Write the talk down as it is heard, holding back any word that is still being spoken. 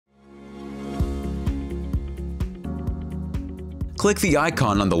Click the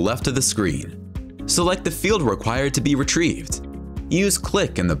icon on the left of the screen. Select the field required to be retrieved. Use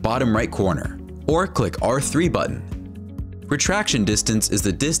click in the bottom right corner, or click R3 button. Retraction distance is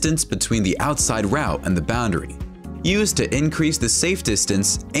the distance between the outside route and the boundary, used to increase the safe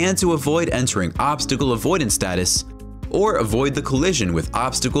distance and to avoid entering obstacle avoidance status or avoid the collision with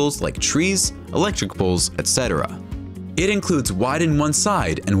obstacles like trees, electric poles, etc. It includes widen one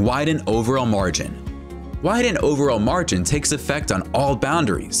side and widen overall margin. Widen overall margin takes effect on all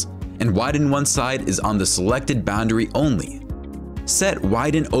boundaries, and widen one side is on the selected boundary only. Set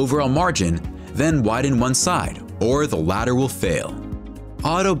widen overall margin, then widen one side, or the latter will fail.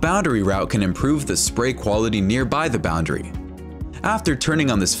 Auto boundary route can improve the spray quality nearby the boundary. After turning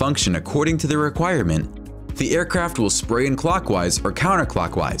on this function according to the requirement, the aircraft will spray in clockwise or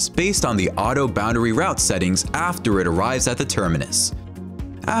counterclockwise based on the auto boundary route settings after it arrives at the terminus.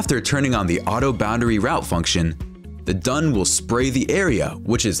 After turning on the auto boundary route function, the done will spray the area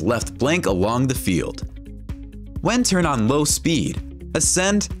which is left blank along the field. When turned on low speed,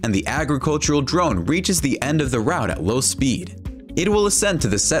 ascend and the agricultural drone reaches the end of the route at low speed. It will ascend to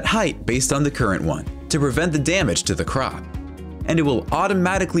the set height based on the current one to prevent the damage to the crop, and it will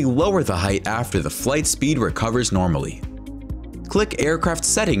automatically lower the height after the flight speed recovers normally. Click Aircraft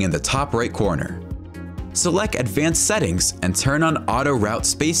Setting in the top right corner. Select Advanced Settings and turn on Auto Route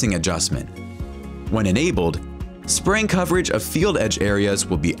Spacing Adjustment. When enabled, spraying coverage of field edge areas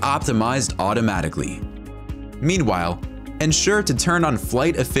will be optimized automatically. Meanwhile, ensure to turn on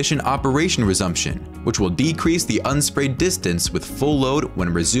Flight Efficient Operation Resumption, which will decrease the unsprayed distance with full load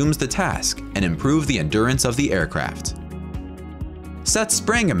when resumes the task and improve the endurance of the aircraft. Set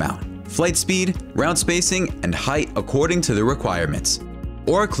spraying amount, flight speed, route spacing, and height according to the requirements,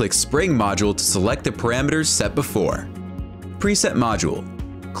 or click Spraying Module to select the parameters set before. Preset Module.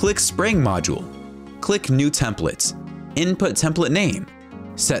 Click Spraying Module. Click New Templates. Input template name.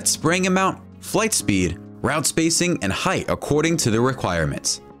 Set spraying amount, flight speed, route spacing, and height according to the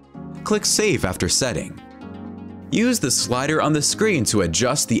requirements. Click Save after setting. Use the slider on the screen to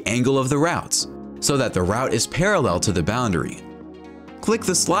adjust the angle of the routes so that the route is parallel to the boundary. Click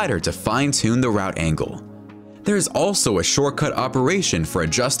the slider to fine-tune the route angle. There is also a shortcut operation for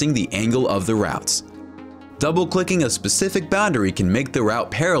adjusting the angle of the routes. Double-clicking a specific boundary can make the route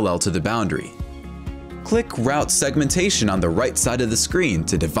parallel to the boundary. Click Route Segmentation on the right side of the screen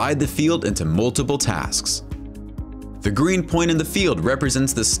to divide the field into multiple tasks. The green point in the field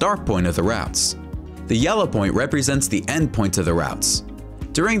represents the start point of the routes. The yellow point represents the end point of the routes.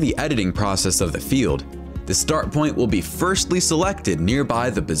 During the editing process of the field, the start point will be firstly selected nearby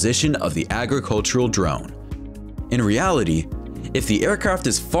the position of the agricultural drone. In reality, if the aircraft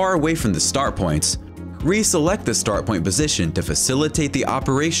is far away from the start points, reselect the start point position to facilitate the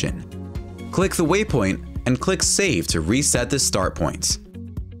operation. Click the waypoint and click Save to reset the start points.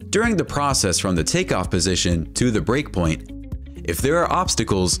 During the process from the takeoff position to the break point, if there are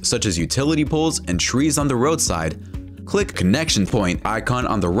obstacles such as utility poles and trees on the roadside, click Connection Point icon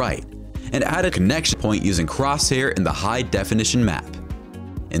on the right and add a connection point using crosshair in the high-definition map.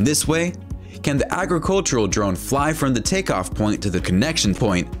 In this way, can the agricultural drone fly from the takeoff point to the connection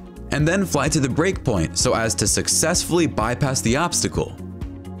point and then fly to the break point so as to successfully bypass the obstacle.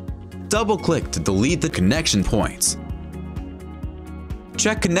 Double-click to delete the connection points.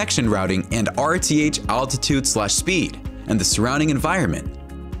 Check connection routing and RTH altitude/speed and the surrounding environment.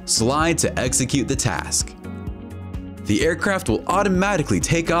 Slide to execute the task. The aircraft will automatically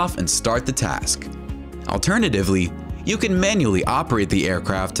take off and start the task. Alternatively, you can manually operate the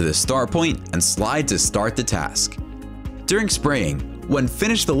aircraft to the start point and slide to start the task. During spraying, when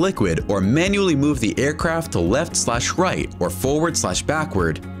finish the liquid or manually move the aircraft to left/right or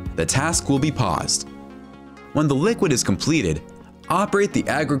forward/backward, the task will be paused. When the liquid is completed, operate the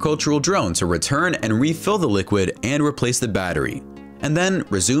agricultural drone to return and refill the liquid and replace the battery, and then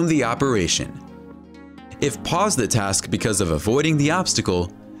resume the operation. If pause the task because of avoiding the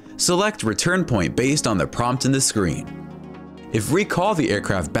obstacle, select return point based on the prompt in the screen. If recall the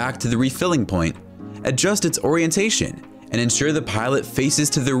aircraft back to the refilling point, adjust its orientation and ensure the pilot faces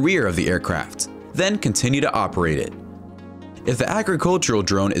to the rear of the aircraft, then continue to operate it. If the agricultural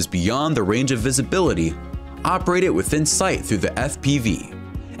drone is beyond the range of visibility, operate it within sight through the FPV,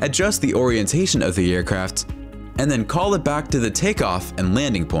 adjust the orientation of the aircraft, and then call it back to the takeoff and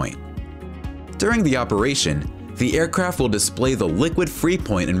landing point. During the operation, the aircraft will display the liquid free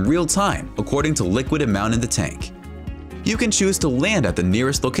point in real time according to liquid amount in the tank. You can choose to land at the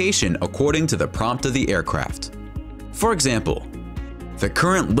nearest location according to the prompt of the aircraft. For example, the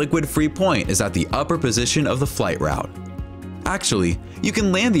current liquid free point is at the upper position of the flight route. Actually, you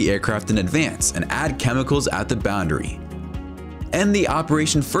can land the aircraft in advance and add chemicals at the boundary. End the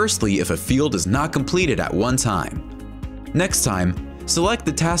operation firstly if a field is not completed at one time. Next time, select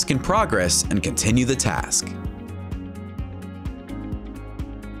the task in progress and continue the task.